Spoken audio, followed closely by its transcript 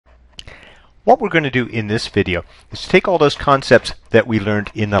What we're going to do in this video is to take all those concepts that we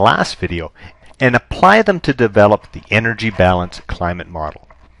learned in the last video and apply them to develop the energy balance climate model.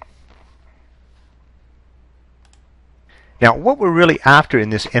 Now, what we're really after in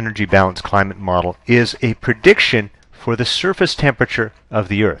this energy balance climate model is a prediction for the surface temperature of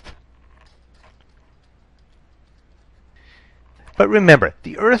the Earth. But remember,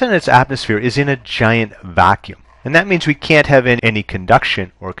 the Earth and its atmosphere is in a giant vacuum. And that means we can't have any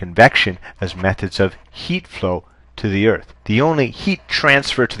conduction or convection as methods of heat flow to the Earth. The only heat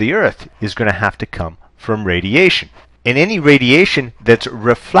transfer to the Earth is going to have to come from radiation. And any radiation that's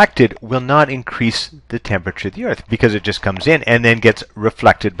reflected will not increase the temperature of the Earth because it just comes in and then gets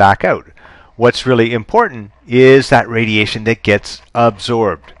reflected back out. What's really important is that radiation that gets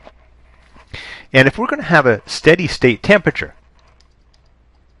absorbed. And if we're going to have a steady state temperature,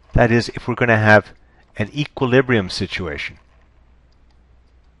 that is, if we're going to have an equilibrium situation,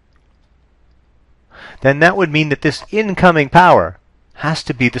 then that would mean that this incoming power has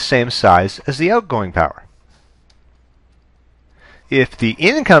to be the same size as the outgoing power. If the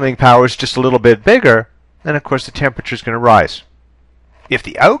incoming power is just a little bit bigger, then of course the temperature is going to rise. If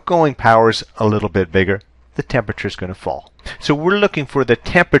the outgoing power is a little bit bigger, the temperature is going to fall. So we're looking for the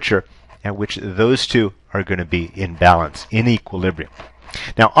temperature at which those two are going to be in balance, in equilibrium.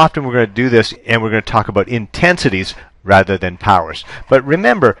 Now, often we're going to do this and we're going to talk about intensities rather than powers. But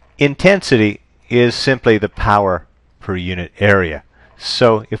remember, intensity is simply the power per unit area.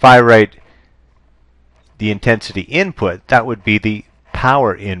 So if I write the intensity input, that would be the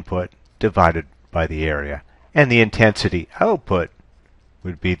power input divided by the area. And the intensity output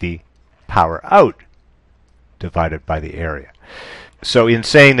would be the power out divided by the area. So in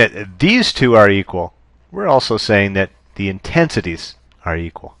saying that these two are equal, we're also saying that the intensities are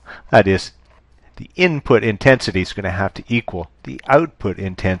equal. That is, the input intensity is going to have to equal the output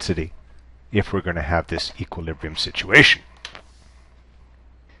intensity if we're going to have this equilibrium situation.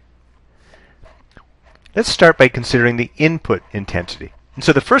 Let's start by considering the input intensity. And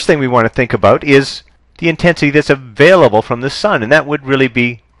so the first thing we want to think about is the intensity that's available from the sun, and that would really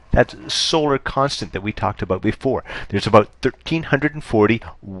be that solar constant that we talked about before. There's about 1,340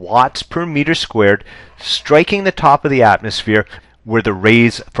 watts per meter squared striking the top of the atmosphere where the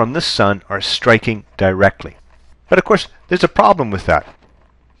rays from the sun are striking directly. But of course, there's a problem with that.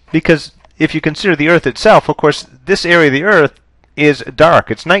 Because if you consider the Earth itself, of course, this area of the Earth is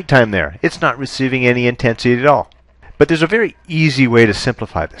dark. It's nighttime there. It's not receiving any intensity at all. But there's a very easy way to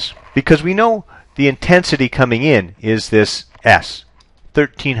simplify this. Because we know the intensity coming in is this S,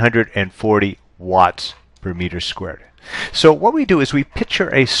 1,340 watts per meter squared. So what we do is we picture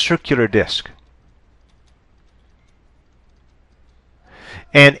a circular disk.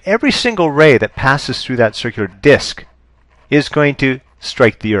 And every single ray that passes through that circular disk is going to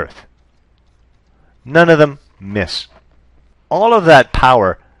strike the Earth. None of them miss. All of that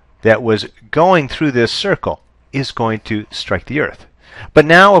power that was going through this circle is going to strike the Earth. But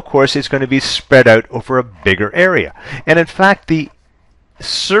now, of course, it's going to be spread out over a bigger area. And in fact, the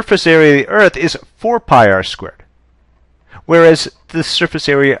surface area of the Earth is 4 pi r squared, whereas the surface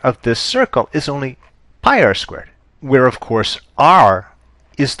area of this circle is only pi r squared, where, of course, r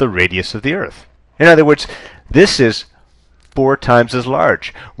is the radius of the Earth. In other words, this is 4 times as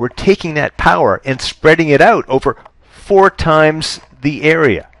large. We're taking that power and spreading it out over 4 times the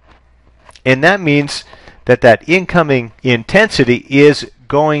area. And that means that that incoming intensity is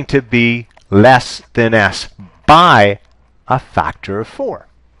going to be less than S by a factor of 4.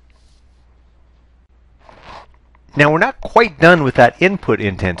 Now, we're not quite done with that input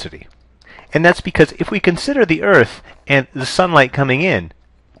intensity. And that's because if we consider the Earth and the sunlight coming in,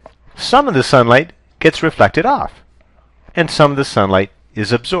 some of the sunlight gets reflected off, and some of the sunlight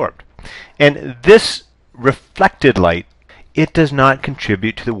is absorbed. And this reflected light, it does not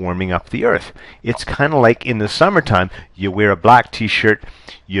contribute to the warming up of the Earth. It's kind of like in the summertime, you wear a black t-shirt,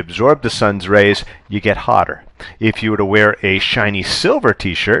 you absorb the sun's rays, you get hotter. If you were to wear a shiny silver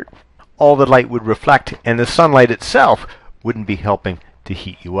t-shirt, all the light would reflect, and the sunlight itself wouldn't be helping to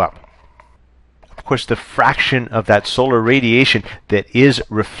heat you up. Of course, the fraction of that solar radiation that is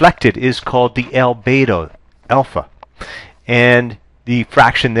reflected is called the albedo, alpha. And the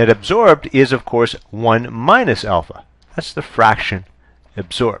fraction that absorbed is, of course, 1 minus alpha. That's the fraction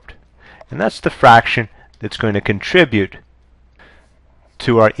absorbed. And that's the fraction that's going to contribute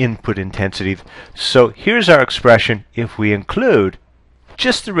to our input intensity. So here's our expression if we include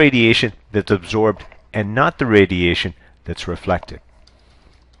just the radiation that's absorbed and not the radiation that's reflected.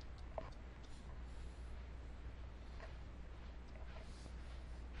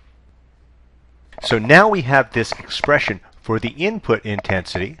 So now we have this expression for the input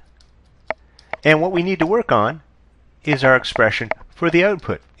intensity And what we need to work on is our expression for the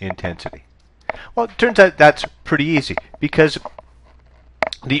output intensity. Well, it turns out that's pretty easy because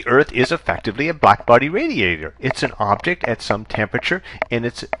the Earth is effectively a black-body radiator. It's an object at some temperature and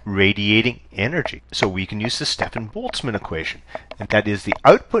it's radiating energy. So we can use the Stefan-Boltzmann equation. And that is the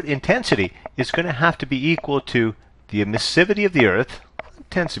output intensity is going to have to be equal to the emissivity of the Earth, it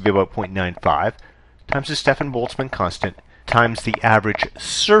tends to be about 0.95, times the Stefan-Boltzmann constant, times the average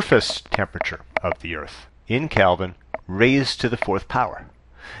surface temperature of the Earth in Kelvin raised to the 4th power.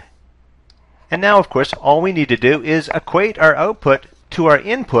 And now, of course, all we need to do is equate our output to our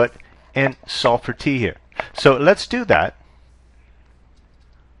input and solve for T here. So let's do that.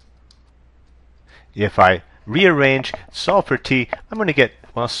 If I rearrange, solve for T, I'm going to get,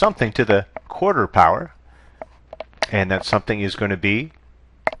 well, something to the 1/4 power. And that something is going to be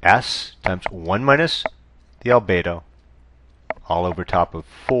S times 1 minus the albedo all over top of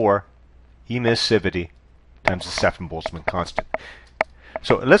 4 emissivity times the Stefan-Boltzmann constant.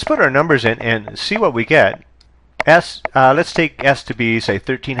 So let's put our numbers in and see what we get. S, let's take S to be, say,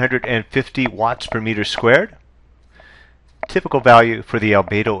 1350 watts per meter squared. Typical value for the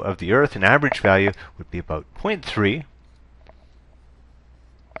albedo of the Earth, an average value, would be about 0.3.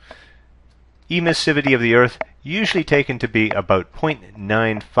 Emissivity of the Earth, usually taken to be about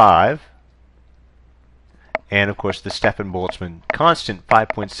 0.95. And, of course, the Stefan-Boltzmann constant,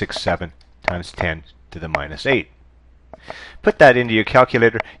 5.67 times 10 to the minus 8. Put that into your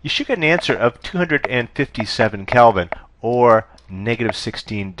calculator. You should get an answer of 257 Kelvin, or negative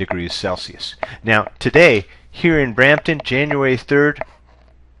 16 degrees Celsius. Now, today, here in Brampton, January 3rd,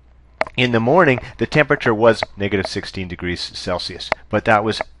 in the morning, the temperature was negative 16 degrees Celsius, but that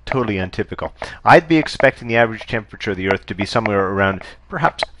was totally untypical. I'd be expecting the average temperature of the Earth to be somewhere around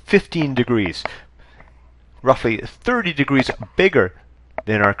perhaps 15 degrees, roughly 30 degrees bigger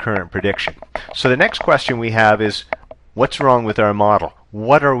than our current prediction. So the next question we have is, what's wrong with our model?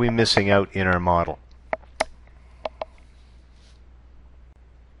 What are we missing out in our model?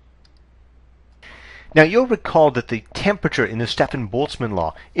 Now you'll recall that the temperature in the Stefan-Boltzmann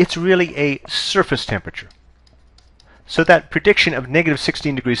law, it's really a surface temperature. So that prediction of negative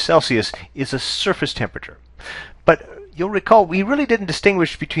 16 degrees Celsius is a surface temperature. But you'll recall we really didn't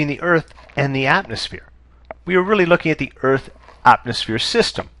distinguish between the Earth and the atmosphere. We were really looking at the Earth-atmosphere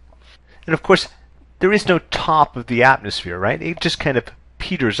system. And of course, there is no top of the atmosphere, right? It just kind of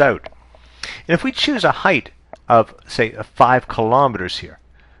peters out. And if we choose a height of, say, 5 kilometers here,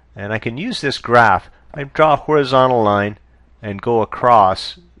 and I can use this graph, I draw a horizontal line and go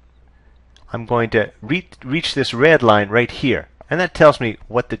across. I'm going to reach this red line right here, and that tells me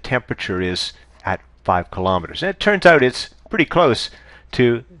what the temperature is at 5 kilometers. And it turns out it's pretty close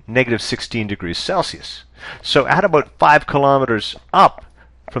to negative 16 degrees Celsius. So at about 5 kilometers up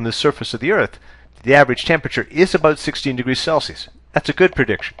from the surface of the Earth, the average temperature is about 16 degrees Celsius. That's a good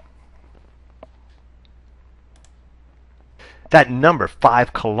prediction. That number,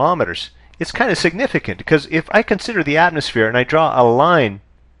 5 kilometers, is kind of significant because if I consider the atmosphere and I draw a line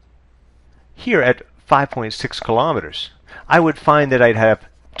here at 5.6 kilometers, I would find that I'd have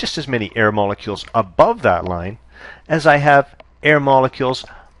just as many air molecules above that line as I have air molecules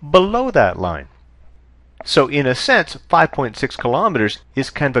below that line. So in a sense, 5.6 kilometers is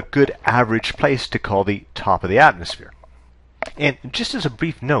kind of a good average place to call the top of the atmosphere. And just as a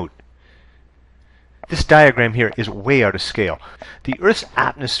brief note, this diagram here is way out of scale. The Earth's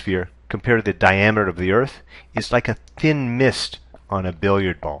atmosphere, compared to the diameter of the Earth, is like a thin mist on a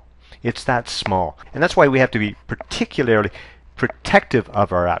billiard ball. It's that small. And that's why we have to be particularly protective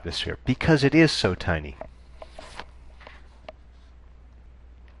of our atmosphere, because it is so tiny.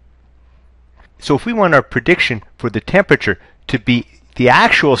 So if we want our prediction for the temperature to be the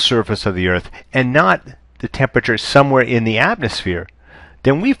actual surface of the Earth and not the temperature somewhere in the atmosphere,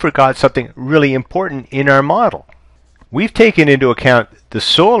 then we forgot something really important in our model. We've taken into account the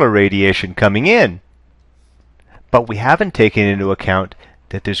solar radiation coming in, but we haven't taken into account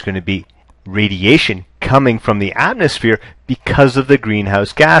that there's going to be radiation coming from the atmosphere because of the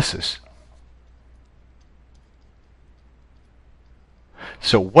greenhouse gases.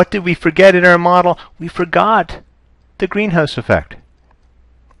 So what did we forget in our model? We forgot the greenhouse effect.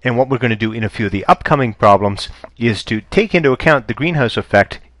 And what we're going to do in a few of the upcoming problems is to take into account the greenhouse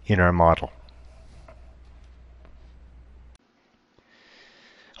effect in our model.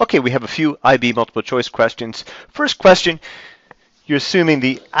 Okay, we have a few IB multiple choice questions. First question, you're assuming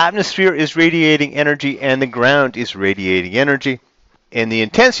the atmosphere is radiating energy and the ground is radiating energy, and the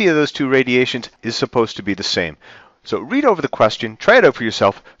intensity of those two radiations is supposed to be the same. So read over the question, try it out for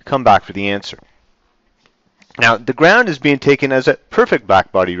yourself, come back for the answer. Now, the ground is being taken as a perfect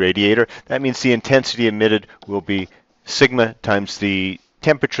blackbody radiator. That means the intensity emitted will be sigma times the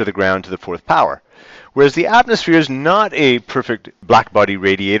temperature of the ground to the fourth power. Whereas the atmosphere is not a perfect blackbody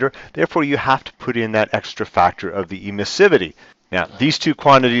radiator, therefore you have to put in that extra factor of the emissivity. Now, these two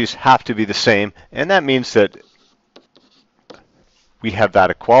quantities have to be the same, and that means that we have that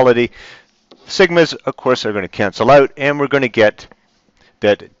equality. Sigmas, of course, are going to cancel out, and we're going to get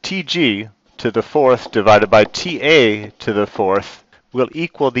that Tg to the fourth divided by Ta to the fourth will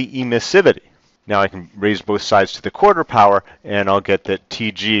equal the emissivity. Now I can raise both sides to the quarter power, and I'll get that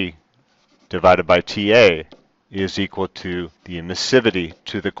Tg divided by Ta is equal to the emissivity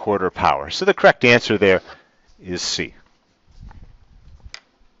to the quarter power. So the correct answer there is C.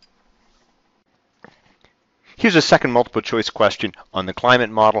 Here's a second multiple choice question on the climate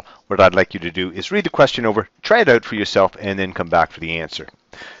model. What I'd like you to do is read the question over, try it out for yourself, and then come back for the answer.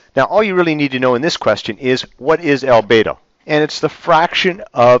 Now, all you really need to know in this question is, what is albedo? And it's the fraction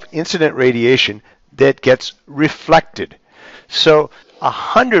of incident radiation that gets reflected. So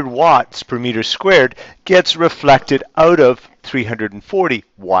 100 watts per meter squared gets reflected out of 340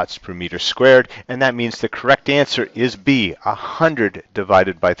 watts per meter squared, and that means the correct answer is B, 100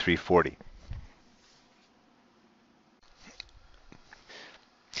 divided by 340.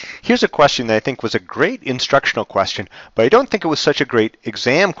 Here's a question that I think was a great instructional question, but I don't think it was such a great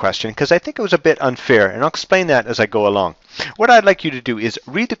exam question because I think it was a bit unfair, and I'll explain that as I go along. What I'd like you to do is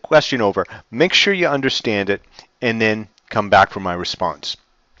read the question over, make sure you understand it, and then come back for my response.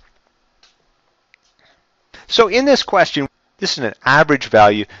 So in this question, this is an average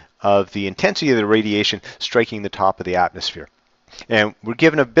value of the intensity of the radiation striking the top of the atmosphere. And we're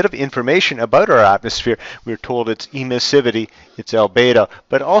given a bit of information about our atmosphere. We're told its emissivity, its albedo,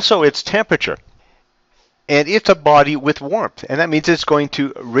 but also its temperature. And it's a body with warmth, and that means it's going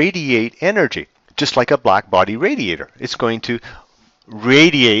to radiate energy, just like a black body radiator. It's going to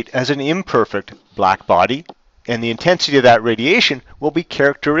radiate as an imperfect black body, and the intensity of that radiation will be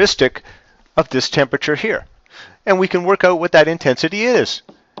characteristic of this temperature here. And we can work out what that intensity is.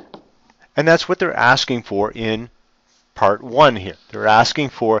 And that's what they're asking for in part 1 here. They're asking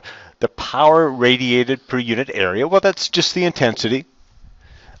for the power radiated per unit area. Well, that's just the intensity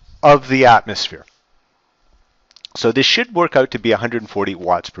of the atmosphere. So this should work out to be 140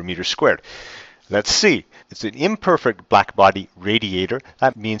 watts per meter squared. Let's see. It's an imperfect black body radiator.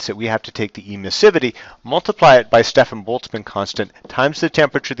 That means that we have to take the emissivity, multiply it by Stefan Boltzmann constant, times the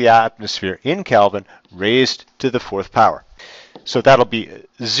temperature of the atmosphere in Kelvin, raised to the fourth power. So that'll be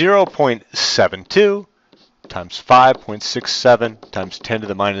 0.72 times 5.67 times 10 to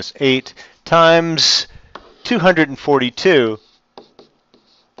the minus 8 times 242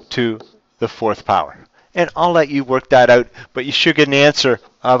 to the fourth power. And I'll let you work that out, but you should get an answer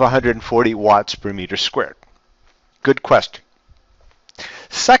of 140 watts per meter squared. Good question.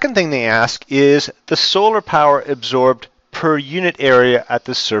 Second thing they ask is the solar power absorbed per unit area at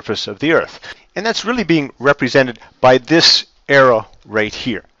the surface of the Earth. And that's really being represented by this arrow right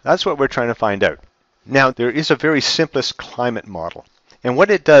here. That's what we're trying to find out. Now, there is a very simplest climate model. And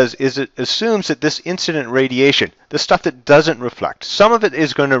what it does is it assumes that this incident radiation, the stuff that doesn't reflect, some of it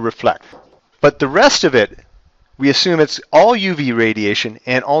is going to reflect. But the rest of it, we assume it's all UV radiation,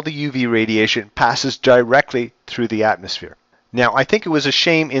 and all the UV radiation passes directly through the atmosphere. Now, I think it was a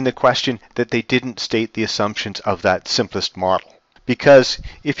shame in the question that they didn't state the assumptions of that simplest model. Because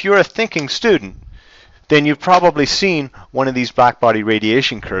if you're a thinking student, then you've probably seen one of these blackbody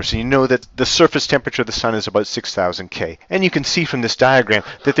radiation curves, and you know that the surface temperature of the sun is about 6,000 K. And you can see from this diagram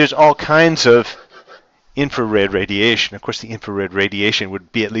that there's all kinds of infrared radiation. Of course, the infrared radiation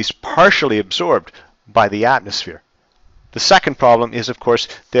would be at least partially absorbed by the atmosphere. The second problem is, of course,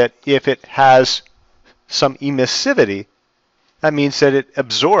 that if it has some emissivity, that means that it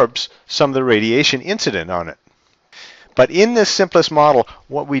absorbs some of the radiation incident on it. But in this simplest model,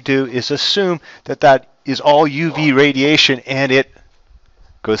 what we do is assume that that is all UV radiation and it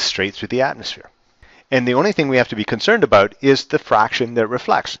goes straight through the atmosphere. And the only thing we have to be concerned about is the fraction that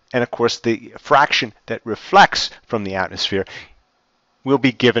reflects. And of course, the fraction that reflects from the atmosphere will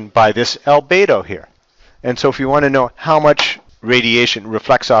be given by this albedo here. And so if you want to know how much radiation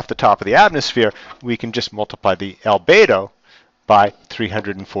reflects off the top of the atmosphere, we can just multiply the albedo by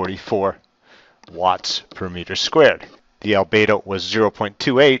 344 watts per meter squared. The albedo was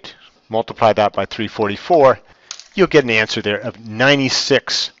 0.28. Multiply that by 344. You'll get an answer there of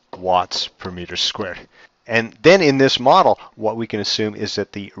 96 watts per meter squared. And then in this model, what we can assume is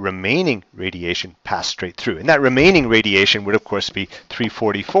that the remaining radiation passed straight through. And that remaining radiation would, of course, be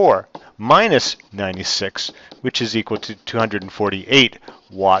 344 minus 96, which is equal to 248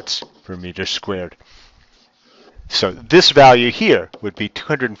 watts per meter squared. So this value here would be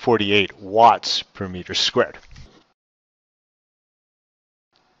 248 watts per meter squared.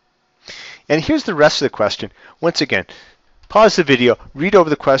 And here's the rest of the question. Once again, pause the video, read over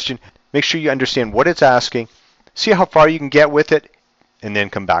the question, make sure you understand what it's asking, see how far you can get with it, and then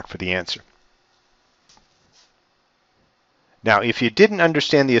come back for the answer. Now, if you didn't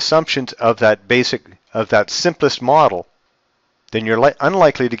understand the assumptions of that simplest model, then you're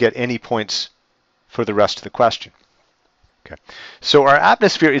unlikely to get any points for the rest of the question. Okay. So our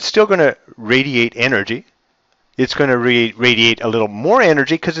atmosphere is still going to radiate energy. It's going to radiate a little more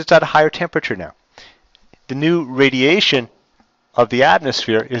energy because it's at a higher temperature now. The new radiation of the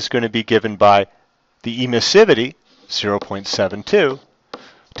atmosphere is going to be given by the emissivity, 0.72,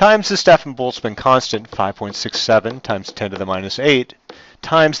 times the Stefan-Boltzmann constant, 5.67 times 10 to the minus 8,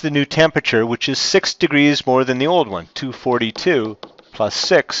 times the new temperature, which is 6 degrees more than the old one, 242 plus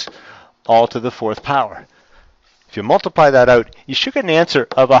 6, all to the fourth power. If you multiply that out, you should get an answer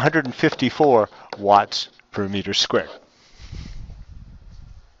of 154 watts per meter squared.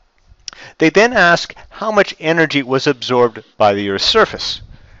 They then ask how much energy was absorbed by the Earth's surface.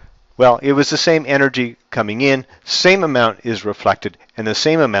 Well, it was the same energy coming in, same amount is reflected, and the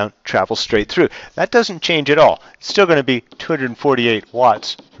same amount travels straight through. That doesn't change at all. It's still going to be 248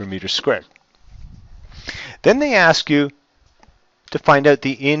 watts per meter squared. Then they ask you to find out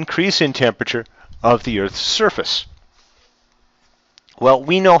the increase in temperature of the Earth's surface. Well,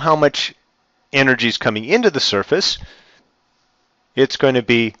 we know how much energy is coming into the surface. It's going to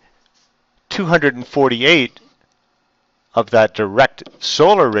be 248 of that direct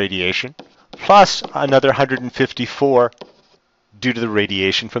solar radiation, plus another 154 due to the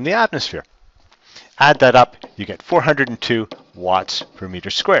radiation from the atmosphere. Add that up, you get 402 watts per meter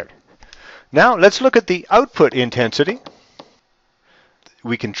squared. Now let's look at the output intensity.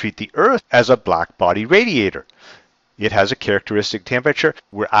 We can treat the Earth as a black body radiator. It has a characteristic temperature.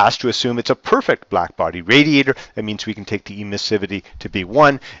 We're asked to assume it's a perfect black body radiator. That means we can take the emissivity to be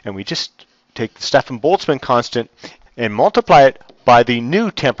 1, and we just take the Stefan-Boltzmann constant and multiply it by the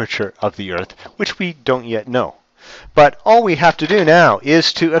new temperature of the Earth, which we don't yet know. But all we have to do now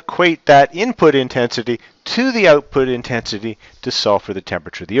is to equate that input intensity to the output intensity to solve for the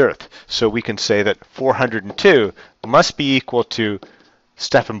temperature of the Earth. So we can say that 402 must be equal to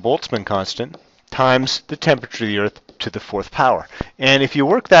Stefan-Boltzmann constant times the temperature of the Earth to the fourth power. And if you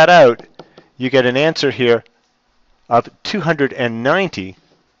work that out, you get an answer here of 290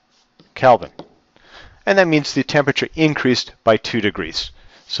 Kelvin. And that means the temperature increased by 2 degrees.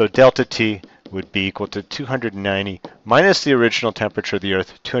 So delta T would be equal to 290 minus the original temperature of the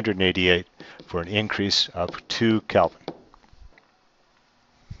Earth, 288, for an increase of 2 Kelvin.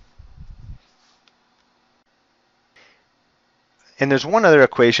 And there's one other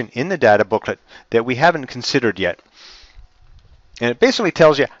equation in the data booklet that we haven't considered yet. And it basically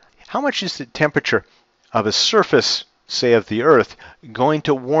tells you how much is the temperature of a surface, say of the Earth, going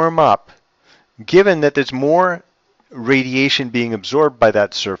to warm up given that there's more radiation being absorbed by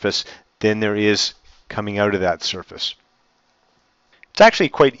that surface than there is coming out of that surface. It's actually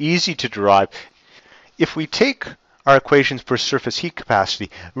quite easy to derive. If we take our equations for surface heat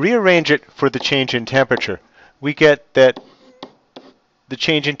capacity, rearrange it for the change in temperature, we get that the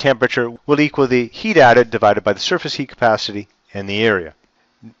change in temperature will equal the heat added divided by the surface heat capacity and the area.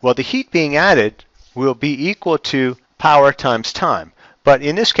 Well, the heat being added will be equal to power times time. But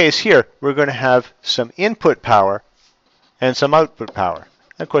in this case here, we're going to have some input power and some output power.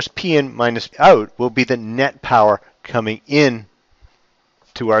 And of course, P in minus out will be the net power coming in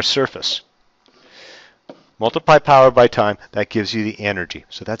to our surface. Multiply power by time, that gives you the energy.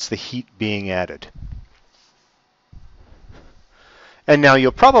 So that's the heat being added. And now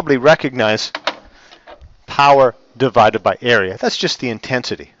you'll probably recognize power divided by area. That's just the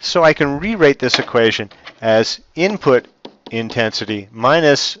intensity. So I can rewrite this equation as input intensity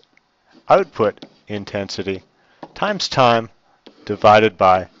minus output intensity times time divided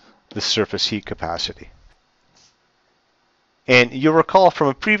by the surface heat capacity. And you'll recall from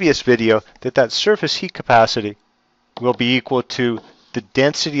a previous video that that surface heat capacity will be equal to the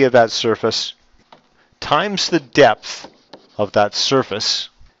density of that surface times the depth of that surface,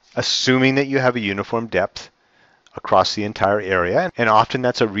 assuming that you have a uniform depth across the entire area, and often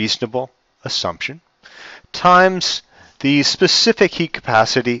that's a reasonable assumption, times the specific heat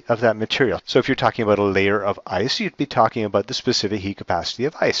capacity of that material. So if you're talking about a layer of ice, you'd be talking about the specific heat capacity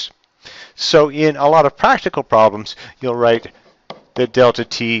of ice. So in a lot of practical problems, you'll write that delta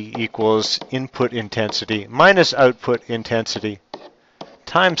T equals input intensity minus output intensity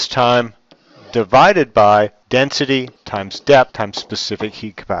times time divided by density times depth times specific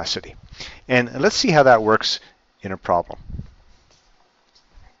heat capacity. And let's see how that works in a problem.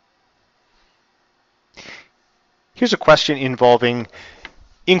 Here's a question involving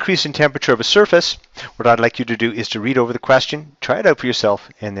increase in temperature of a surface. What I'd like you to do is to read over the question, try it out for yourself,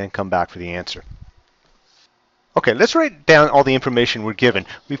 and then come back for the answer. Okay, let's write down all the information we're given.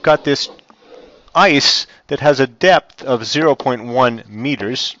 We've got this ice that has a depth of 0.1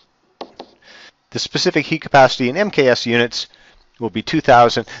 meters. The specific heat capacity in MKS units will be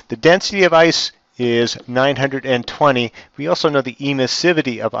 2,000. The density of ice is 920. We also know the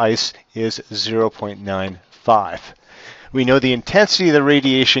emissivity of ice is 0.95. We know the intensity of the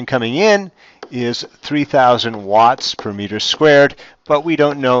radiation coming in is 3,000 watts per meter squared, but we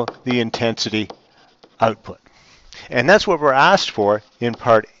don't know the intensity output. And that's what we're asked for in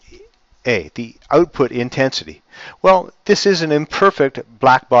part A, the output intensity. Well, this is an imperfect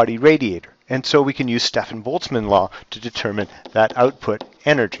black-body radiator, and so we can use Stefan-Boltzmann law to determine that output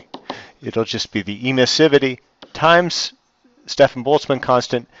energy. It'll just be the emissivity times Stefan-Boltzmann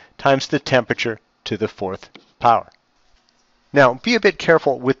constant times the temperature to the fourth power. Now, be a bit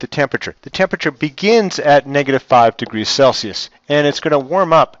careful with the temperature. The temperature begins at -5 degrees Celsius, and it's going to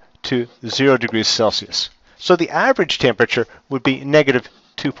warm up to 0 degrees Celsius. So the average temperature would be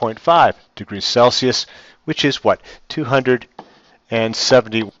 -2.5 degrees Celsius, which is what?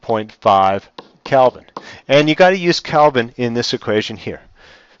 270.5 Kelvin. And you got to use Kelvin in this equation here.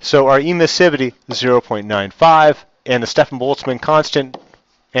 So our emissivity is 0.95, and the Stefan-Boltzmann constant,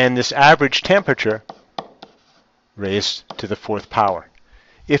 and this average temperature raised to the fourth power.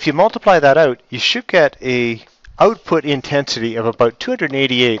 If you multiply that out, you should get a output intensity of about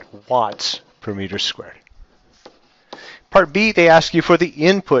 288 watts per meter squared. Part B, they ask you for the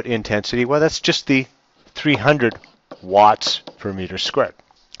input intensity. Well, that's just the 300 watts per meter squared.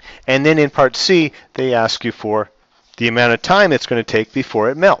 And then in part C, they ask you for the amount of time it's going to take before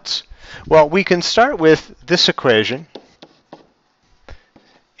it melts. Well, we can start with this equation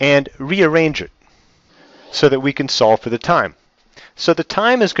and rearrange it so that we can solve for the time. So the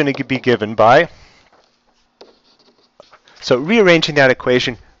time is going to be given by, so rearranging that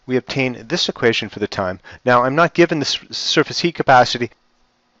equation, we obtain this equation for the time. Now, I'm not given the surface heat capacity.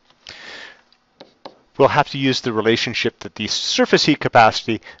 We'll have to use the relationship that the surface heat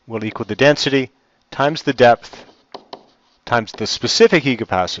capacity will equal the density times the depth times the specific heat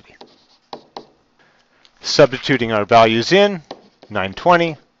capacity. Substituting our values in,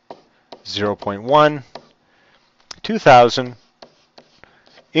 920, 0.1, 2,000,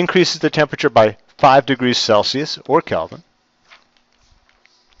 increases the temperature by 5 degrees Celsius or Kelvin,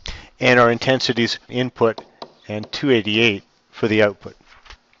 and our intensities input and 288 for the output.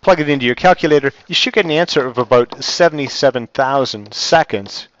 Plug it into your calculator, you should get an answer of about 77,000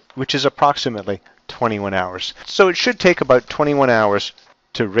 seconds, which is approximately 21 hours. So it should take about 21 hours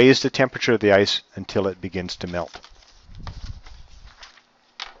to raise the temperature of the ice until it begins to melt.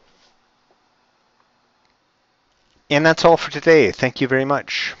 And that's all for today. Thank you very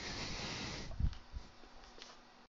much.